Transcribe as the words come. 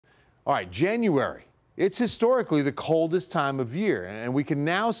All right, January. It's historically the coldest time of year, and we can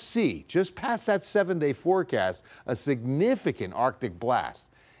now see, just past that 7-day forecast, a significant Arctic blast.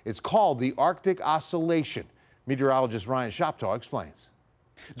 It's called the Arctic Oscillation. Meteorologist Ryan Shoptaugh explains.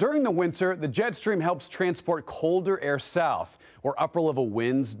 During the winter, the jet stream helps transport colder air south, where upper-level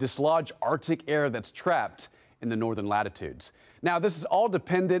winds dislodge Arctic air that's trapped in the northern latitudes. Now, this is all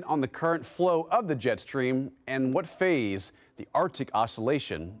dependent on the current flow of the jet stream and what phase the Arctic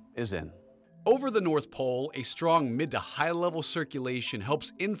Oscillation is in. Over the North Pole, a strong mid to high level circulation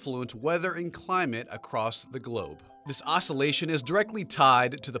helps influence weather and climate across the globe. This oscillation is directly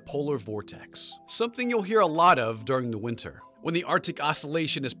tied to the polar vortex, something you'll hear a lot of during the winter. When the Arctic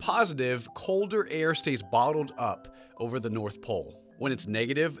Oscillation is positive, colder air stays bottled up over the North Pole. When it's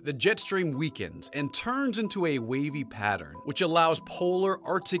negative, the jet stream weakens and turns into a wavy pattern, which allows polar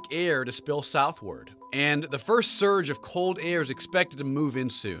Arctic air to spill southward. And the first surge of cold air is expected to move in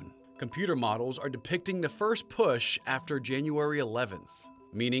soon. Computer models are depicting the first push after January 11th,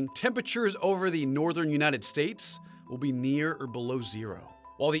 meaning temperatures over the northern United States will be near or below zero.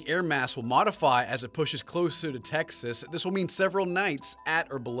 While the air mass will modify as it pushes closer to Texas, this will mean several nights at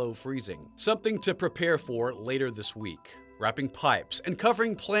or below freezing, something to prepare for later this week. Wrapping pipes and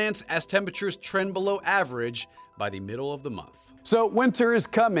covering plants as temperatures trend below average by the middle of the month. So winter is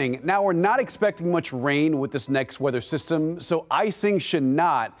coming. Now, we're not expecting much rain with this next weather system, so icing should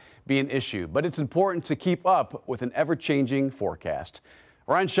not be an issue. But it's important to keep up with an ever-changing forecast.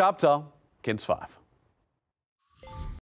 Ryan Shoptaugh, KENS 5.